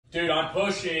Dude, I'm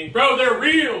pushing. Bro, they're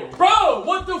real. Bro,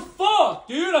 what the fuck,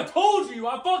 dude? I told you,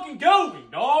 I'm fucking going,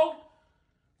 dog.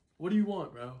 What do you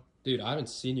want, bro? Dude, I haven't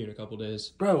seen you in a couple days.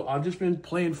 Bro, I've just been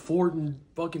playing Fort and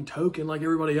fucking Token like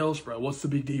everybody else, bro. What's the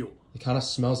big deal? It kind of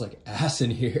smells like ass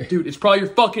in here. Dude, it's probably your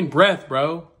fucking breath,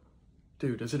 bro.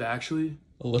 Dude, does it actually?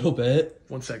 A little bit.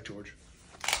 One sec, George.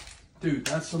 Dude,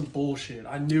 that's some bullshit.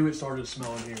 I knew it started to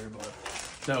smell in here, but...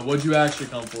 No, what'd you actually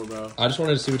come for, bro? I just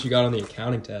wanted to see what you got on the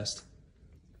accounting test.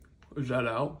 Is that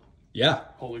out? Yeah.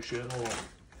 Holy shit, hold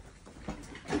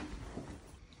on.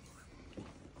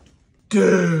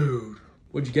 Dude!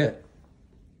 What'd you get?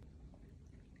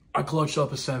 I clutched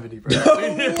up a 70, bro. No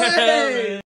way!